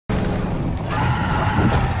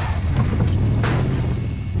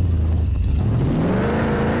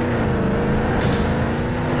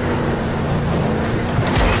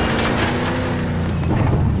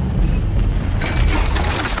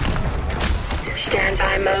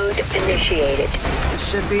Standby mode initiated. This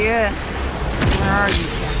should be it. Where are you,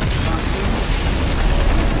 Captain Bossy?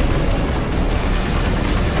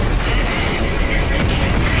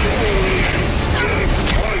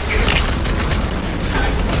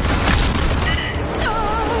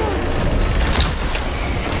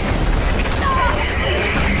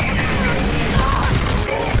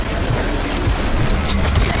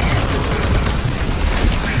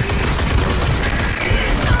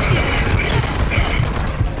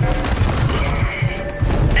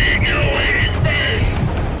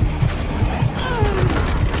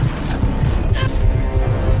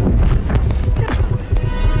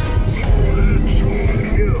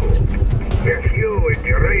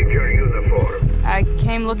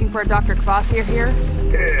 Looking for a Dr. Kvasir here?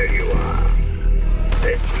 There you are.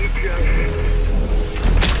 Let me just...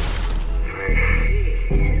 I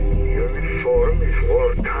see. Uniform is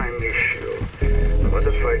wartime issue.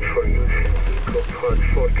 Modified for use in ecopod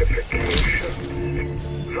fortification.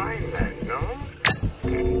 Vineland, no?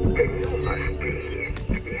 Then you must be...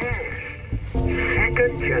 Yes.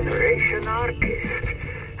 Second generation artist.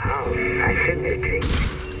 How fascinating.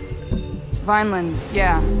 Vineland,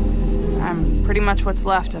 yeah. I'm pretty much what's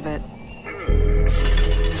left of it.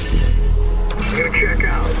 Here, check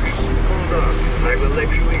out. Hold on, I will let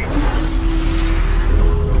you in.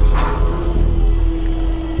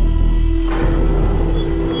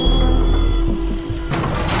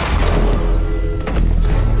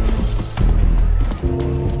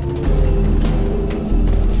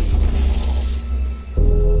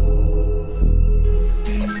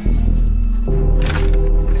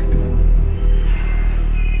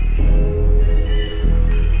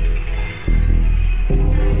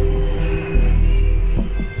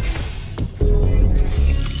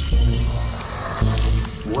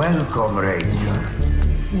 Welcome, Ranger.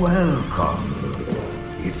 Welcome.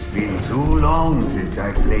 It's been too long since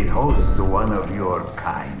I played host to one of your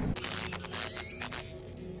kind.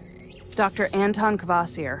 Dr. Anton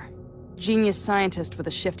Kvasir. Genius scientist with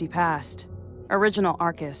a shifty past. Original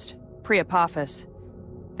archist. Pre-Apophis.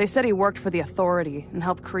 They said he worked for the Authority and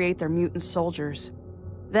helped create their mutant soldiers.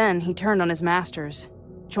 Then he turned on his masters.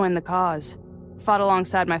 Joined the cause. Fought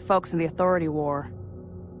alongside my folks in the Authority War.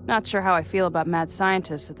 Not sure how I feel about mad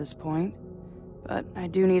scientists at this point, but I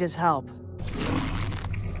do need his help.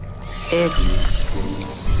 It's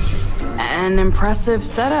an impressive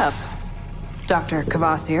setup, Dr.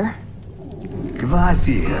 Kvasir.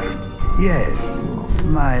 Kvasir, yes.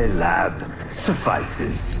 My lab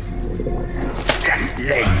suffices.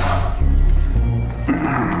 Legs.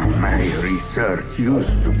 My research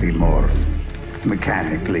used to be more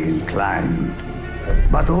mechanically inclined.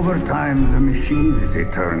 But over time, the machines,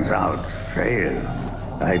 it turns out, fail.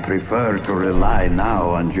 I prefer to rely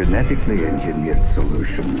now on genetically engineered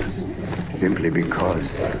solutions, simply because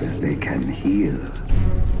they can heal.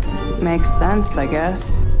 Makes sense, I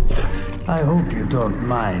guess. I hope you don't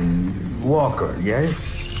mind. Walker, yes?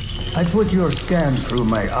 I put your scan through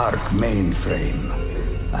my ARC mainframe.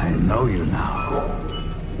 I know you now.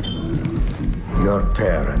 Your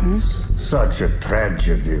parents, such a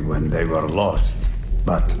tragedy when they were lost.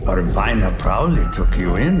 But Irvina proudly took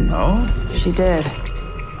you in, no? She did.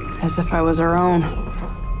 As if I was her own.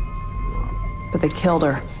 But they killed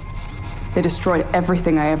her. They destroyed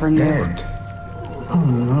everything I ever knew. Dead? Oh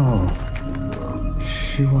no.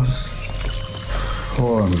 She was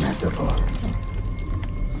formidable.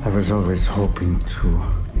 I was always hoping to.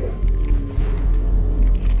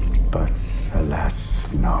 But alas,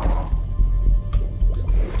 no.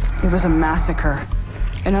 It was a massacre.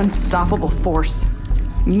 An unstoppable force.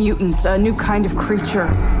 Mutants, a new kind of creature.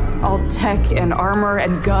 All tech and armor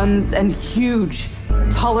and guns and huge.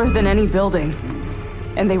 Taller than any building.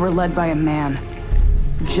 And they were led by a man.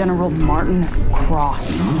 General Martin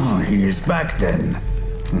Cross. Oh, he is back then.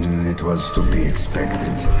 It was to be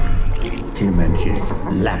expected. Him and his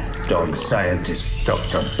lapdog scientist,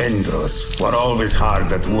 Dr. Bendros, were always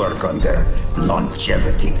hard at work on their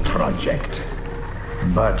longevity project.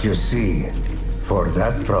 But you see, for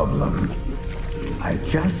that problem, I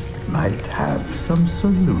just might have some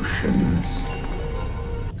solutions.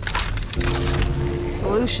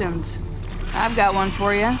 Solutions? I've got one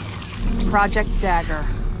for you. Project Dagger.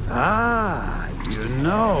 Ah, you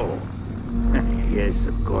know. Yes,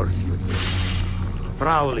 of course you do.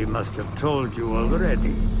 Crowley must have told you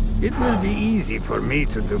already. It will be easy for me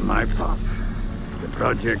to do my part. The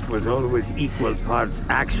project was always equal parts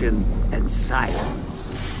action and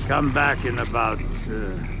science. Come back in about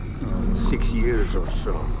 6 years or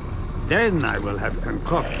so. Then I will have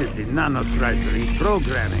concocted the nanotrite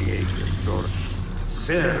reprogramming agent, or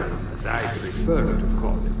serum, as I prefer to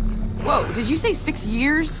call it. Whoa, did you say 6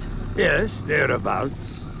 years? Yes,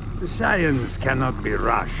 thereabouts. The science cannot be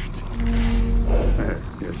rushed.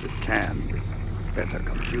 Yes, it can, with better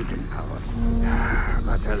computing power.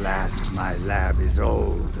 But alas, my lab is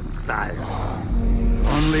old and tired.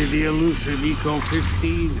 Only the elusive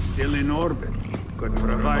Eco-15 still in orbit could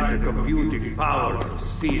provide the computing power to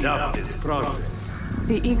speed up this process.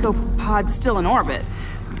 The eco-pod's still in orbit.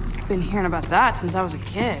 Been hearing about that since I was a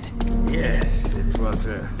kid. Yes, it was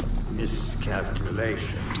a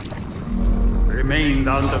miscalculation. It remained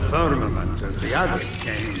on the firmament as the others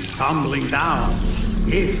came tumbling down.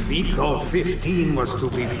 If Eco-15 was to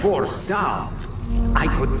be forced down, I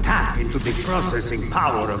could tap into the processing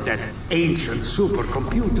power of that ancient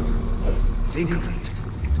supercomputer. Think of it,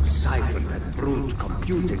 to siphon that brute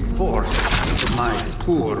computing force into my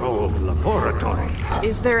poor old laboratory.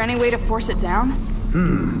 Is there any way to force it down?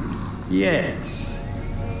 Yes.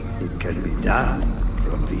 It can be done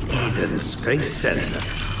from the Eden Space Center.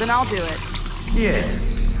 Then I'll do it.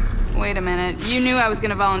 Yes. Wait a minute, you knew I was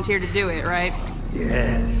gonna volunteer to do it, right?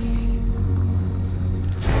 Yes.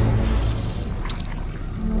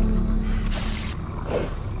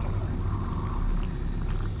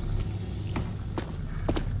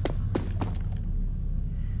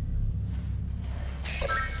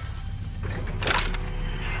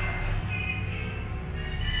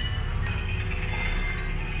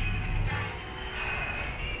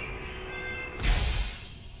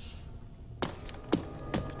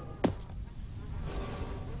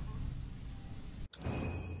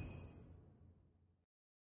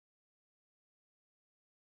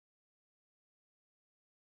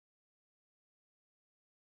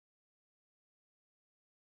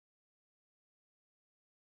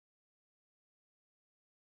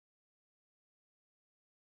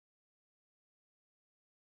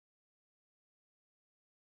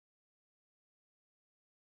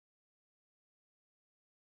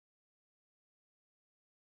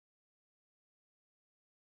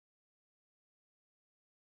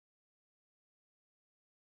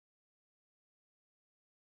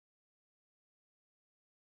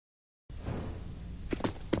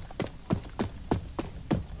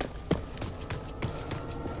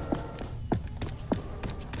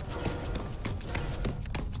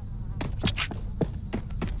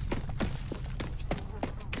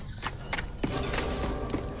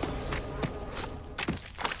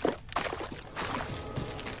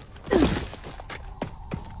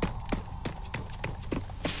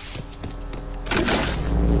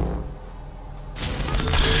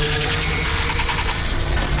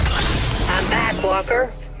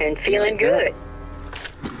 Walker, and feeling good.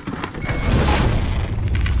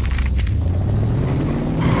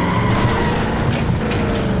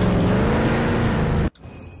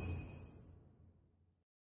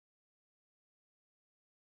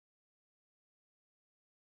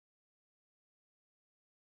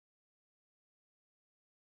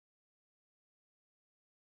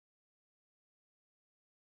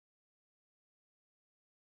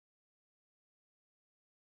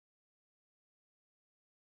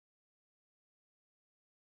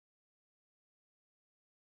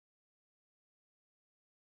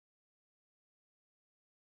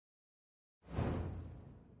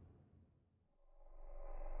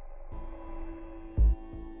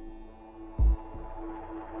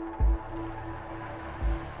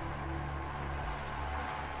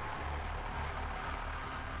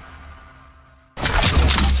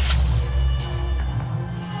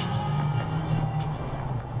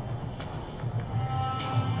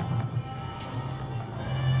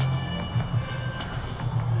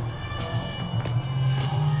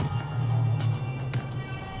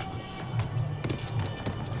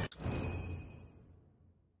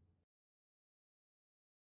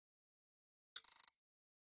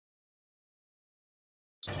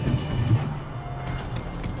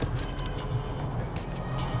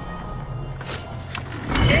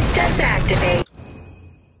 Systems activate.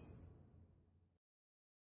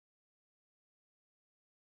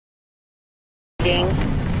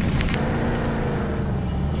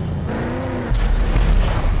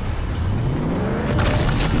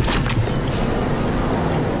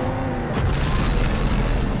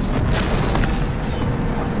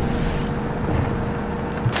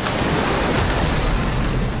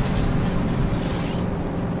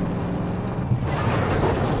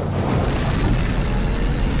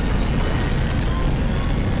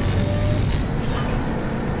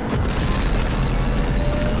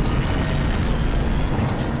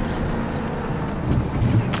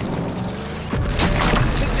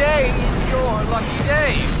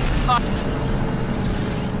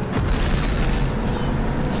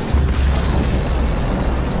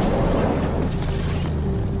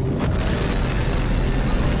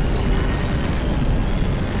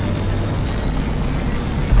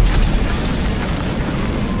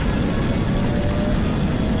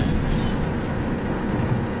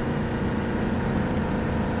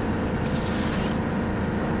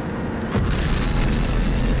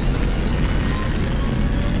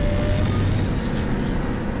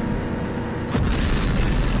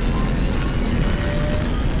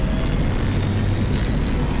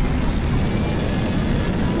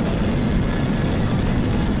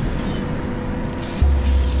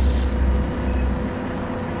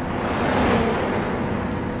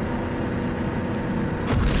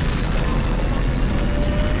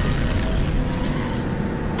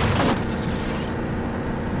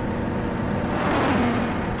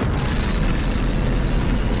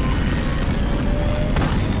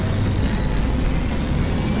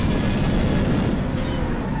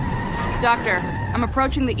 Doctor, I'm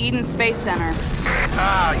approaching the Eden Space Center.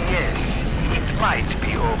 Ah, yes. It might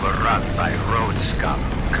be overrun by road scum,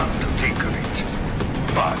 come to think of it.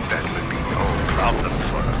 But that would be no problem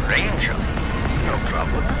for a ranger. No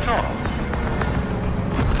problem at all.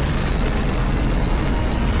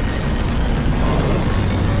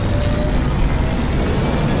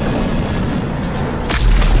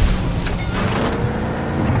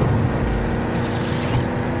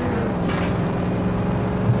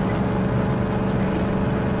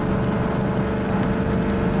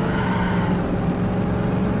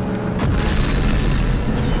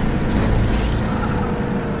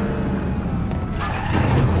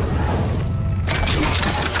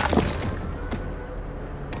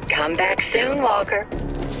 Come back soon, Walker.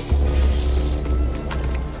 This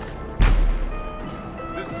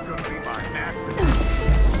is gonna be my master.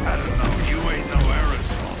 I don't know, you ain't no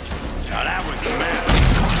aerosol. Now that was bad.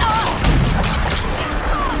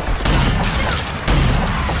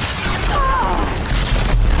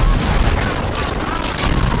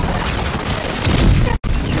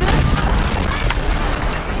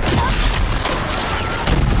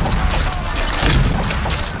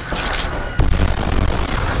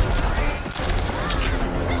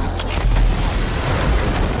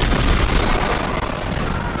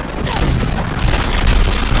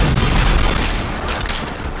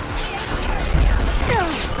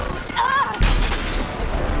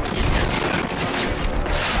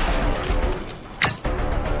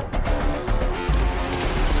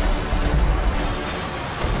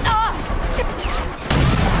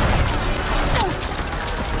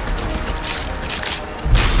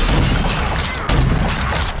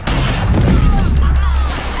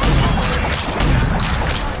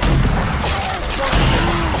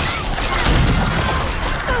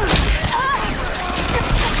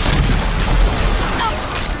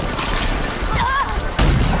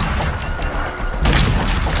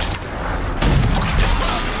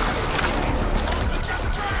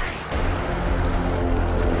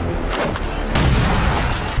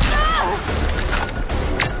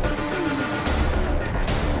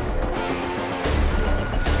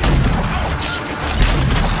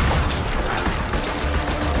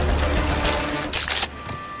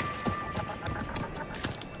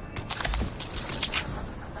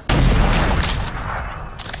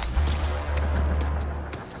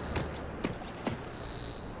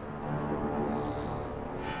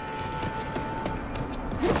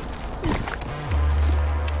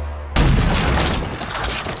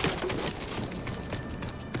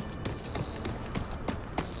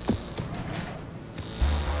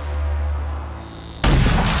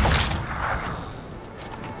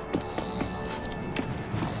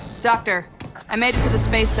 Doctor, I made it to the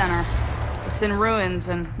Space Center. It's in ruins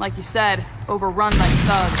and, like you said, overrun by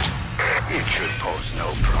thugs. It should pose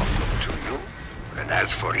no problem to you. And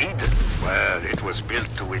as for Eden, well, it was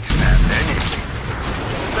built to withstand anything.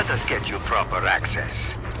 Let us get you proper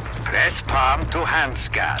access. Press palm to hand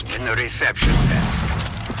scan in the reception desk.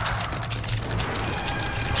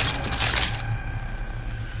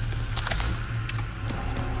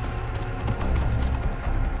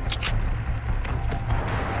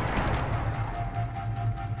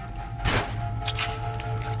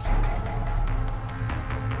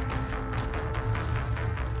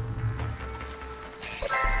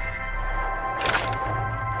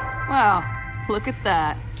 Wow, look at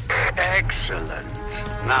that. Excellent.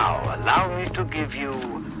 Now, allow me to give you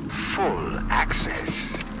full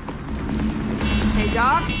access. Hey,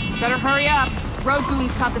 Doc, better hurry up. Road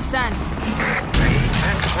goons caught the scent. Wait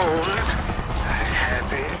and hold. I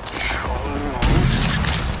have it. Almost.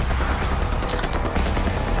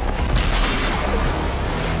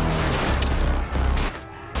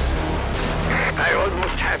 I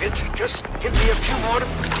almost have it. Just give me a few more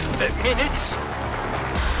minutes.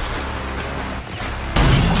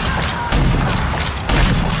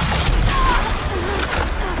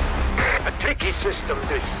 A tricky system,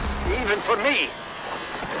 this, even for me.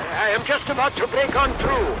 I am just about to break on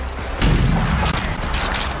through.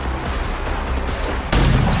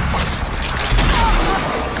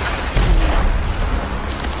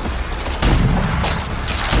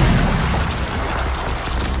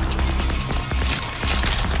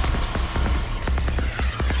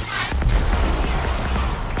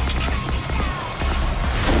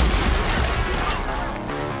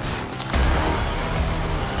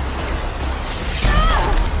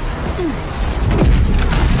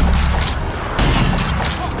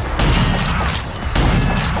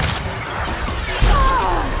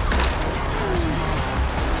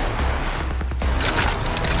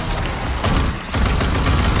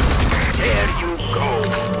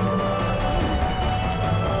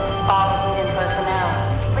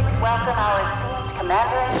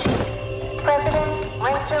 Commander-in-Chief, President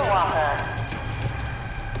Ranger Walker.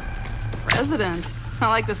 President? I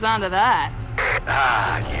like the sound of that.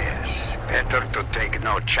 Ah, yes. Better to take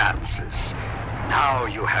no chances. Now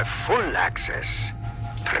you have full access,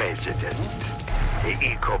 President. The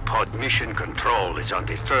EcoPod mission control is on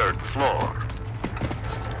the 3rd floor.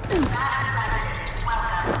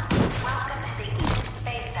 Welcome to the East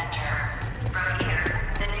Space Center. From here,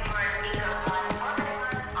 the numerous EcoPods orbiting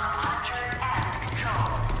are monitored and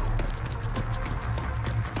controlled.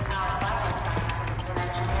 Our pilot scientists and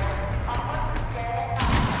engineers are working day and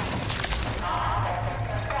night. All benefit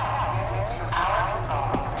themselves to our people.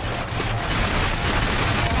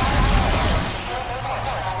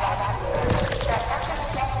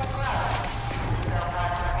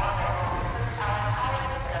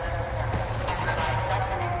 That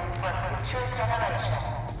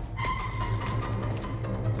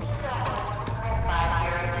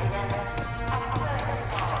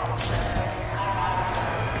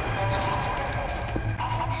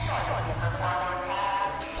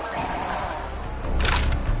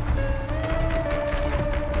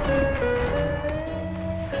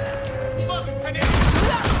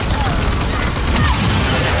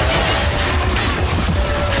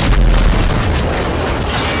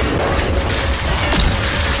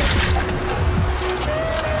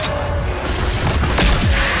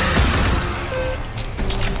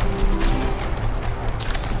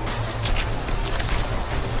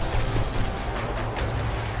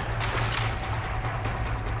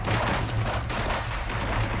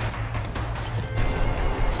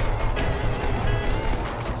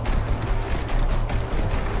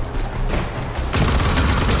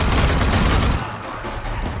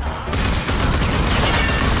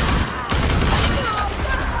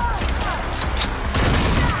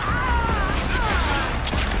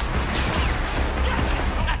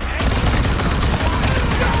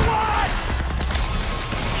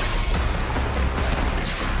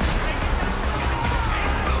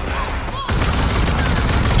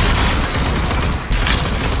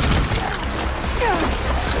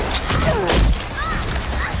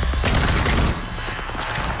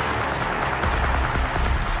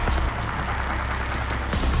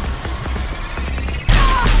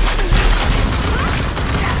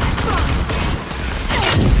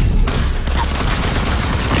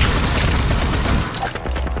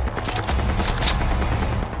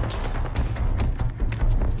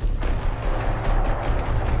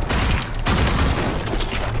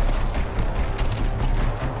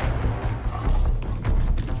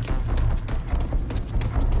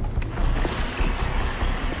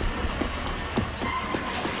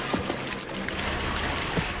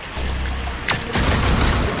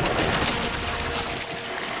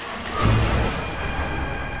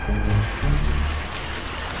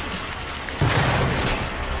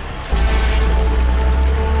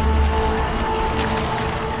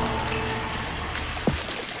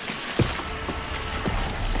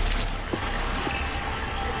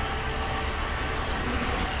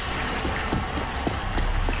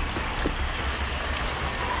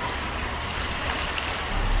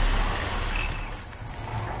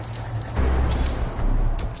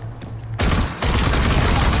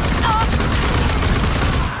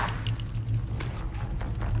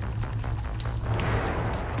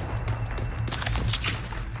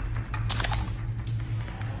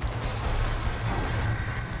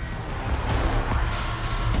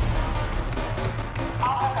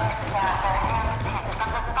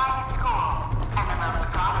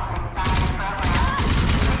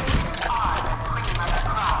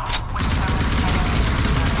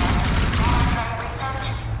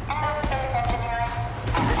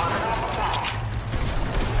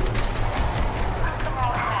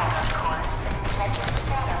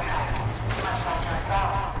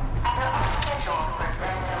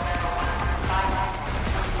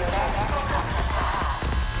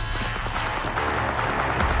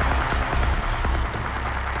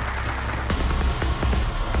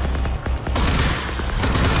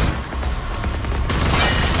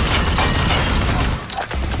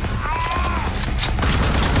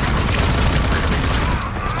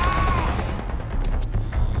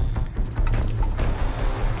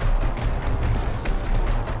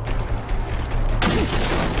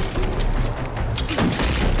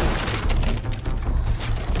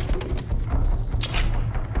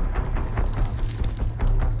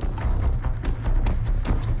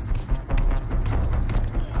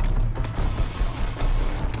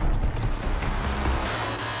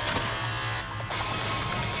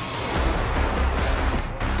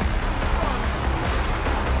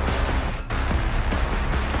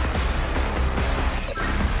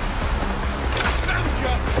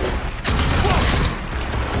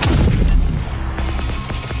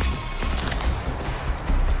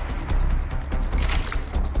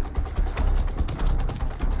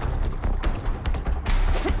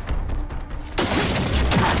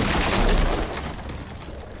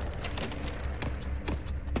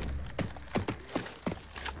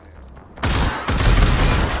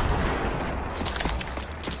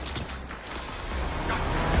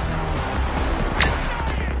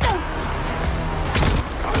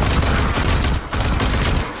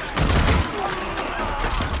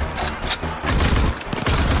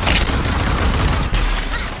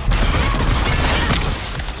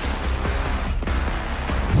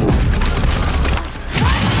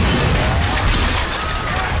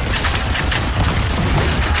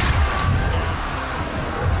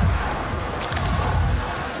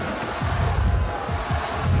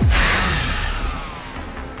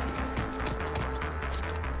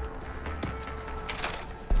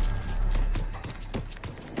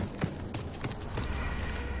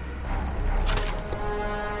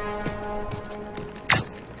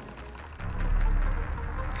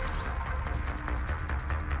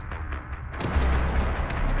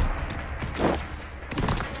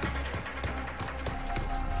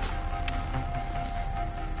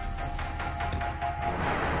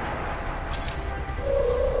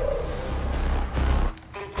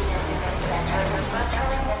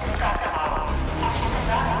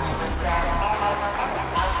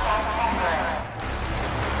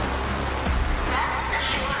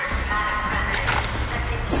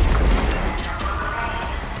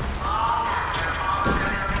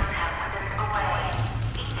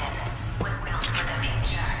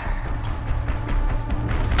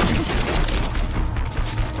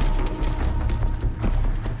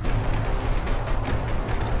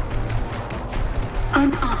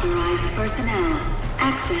personnel.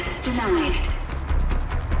 Access denied.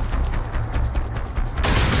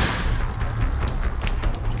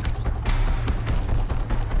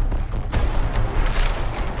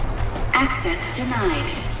 Access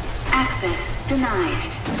denied. Access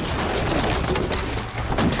denied.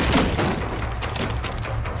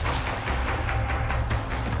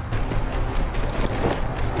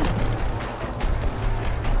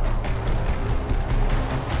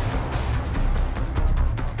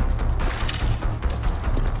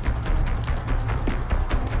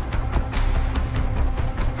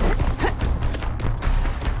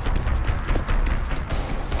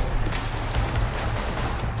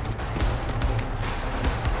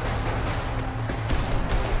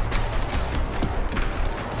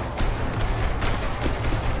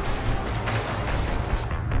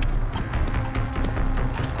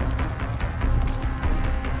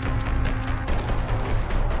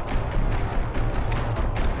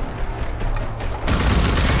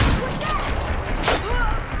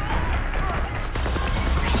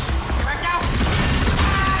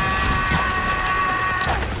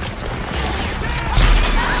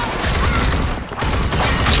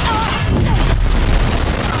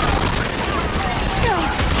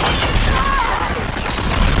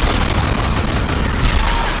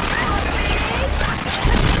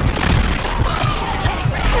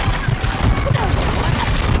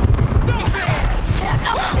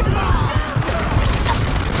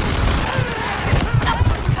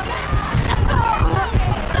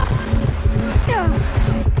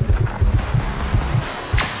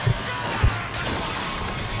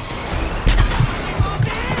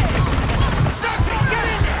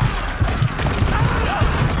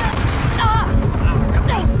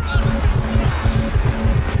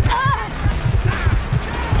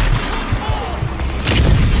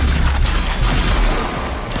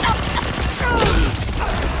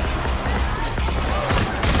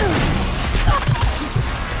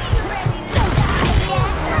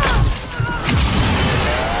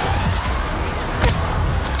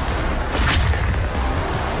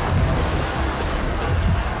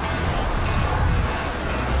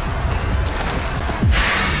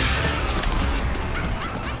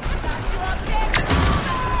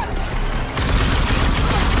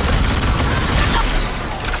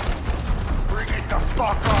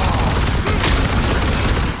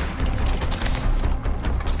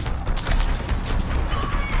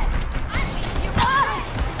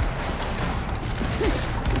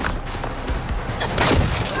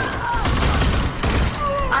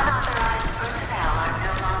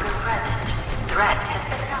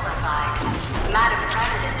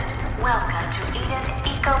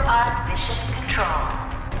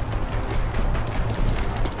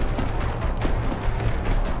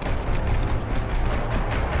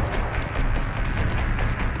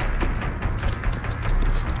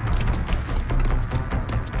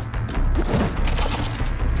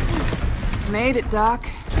 Made it, Doc.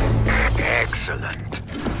 Excellent.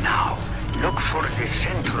 Now, look for the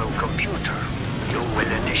central computer. You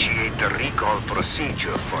will initiate the recall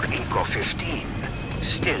procedure for Eco-15,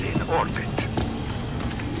 still in orbit.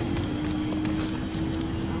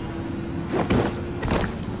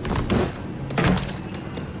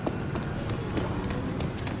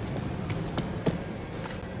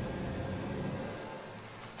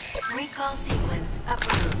 Recall sequence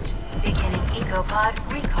approved. Beginning Ecopod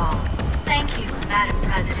recall. Thank you, Madam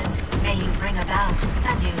President. May you bring about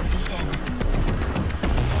a new Eden.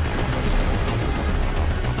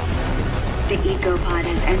 The Ecopod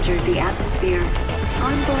has entered the atmosphere.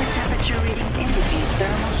 Onboard temperature readings indicate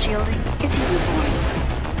thermal shielding is uniform.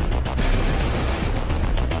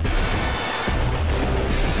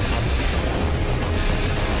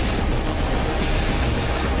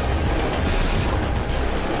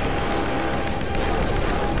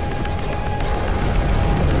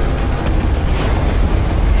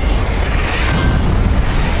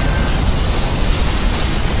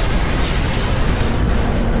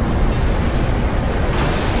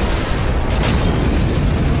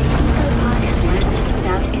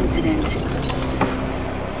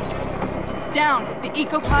 The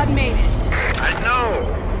Ecopod made it. I know!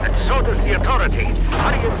 And so does the Authority.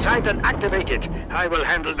 Hurry inside and activate it. I will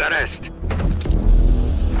handle the rest.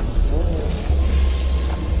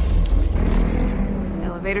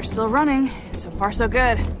 Elevator's still running. So far, so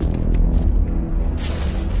good.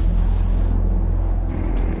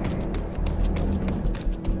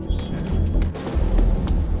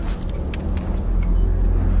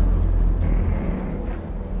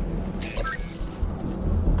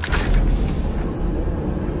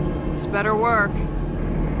 This better work.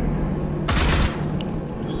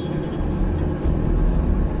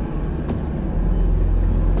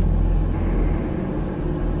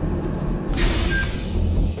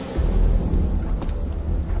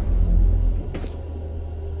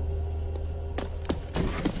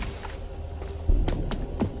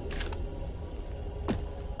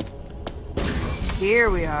 Here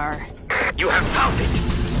we are. You have found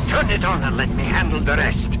it. Turn it on and let me handle the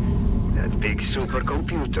rest. That big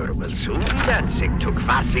supercomputer will soon be dancing to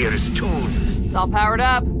Kvasir's tune. It's all powered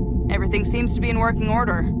up. Everything seems to be in working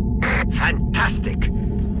order. Fantastic.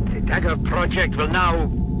 The Dagger project will now...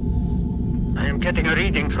 I am getting a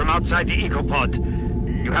reading from outside the ecopod.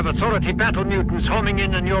 You have Authority battle mutants homing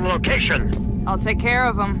in on your location. I'll take care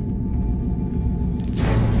of them.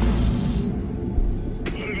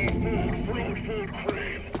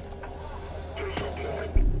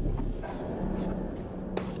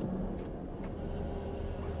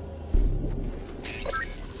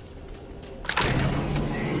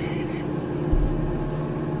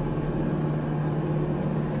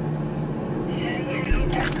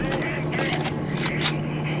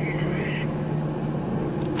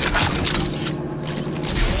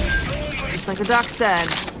 Just like the doc said,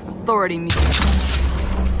 Authority mutants.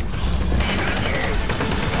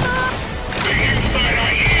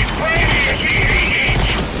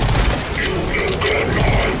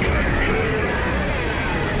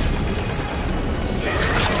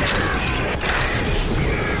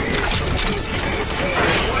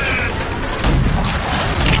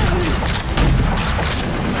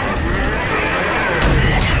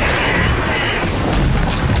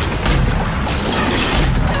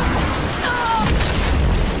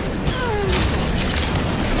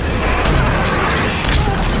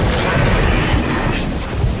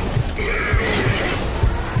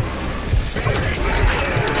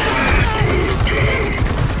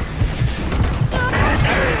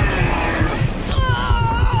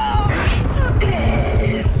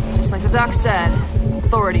 Doc said,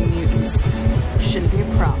 Authority mutants shouldn't be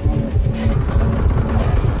a problem.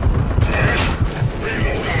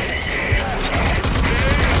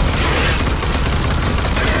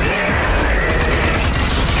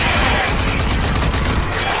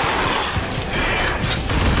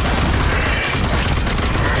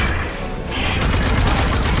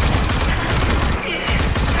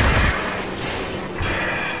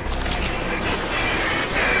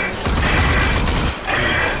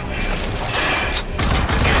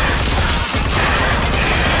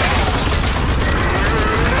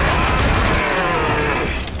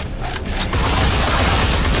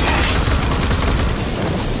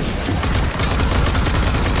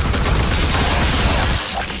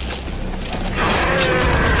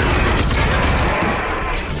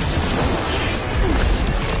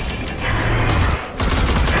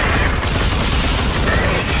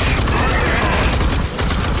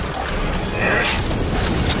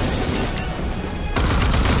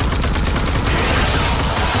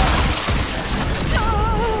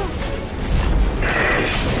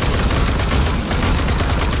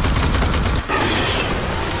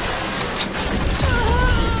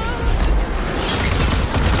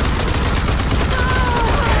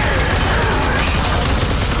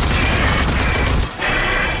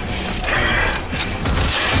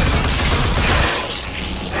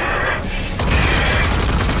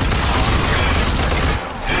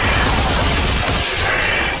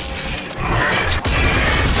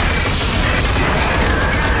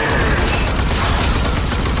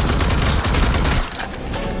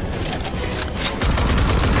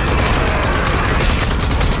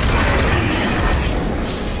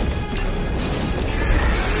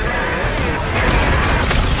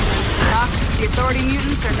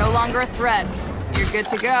 A threat. You're good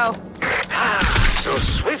to go. Ah, so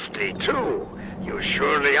swiftly, too. You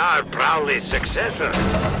surely are Prowley's successor.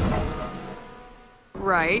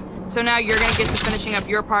 Right. So now you're gonna get to finishing up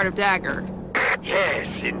your part of Dagger.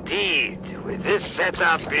 Yes, indeed. With this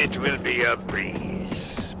setup, it will be a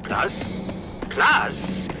breeze.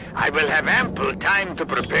 Plus, I will have ample time to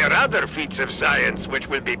prepare other feats of science which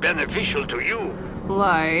will be beneficial to you.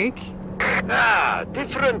 Like?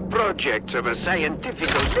 Different projects of a scientific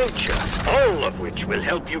nature, all of which will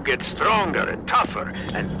help you get stronger and tougher,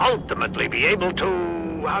 and ultimately be able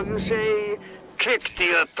to, how you say, kick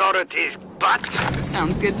the authorities' butt.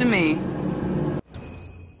 Sounds good to me.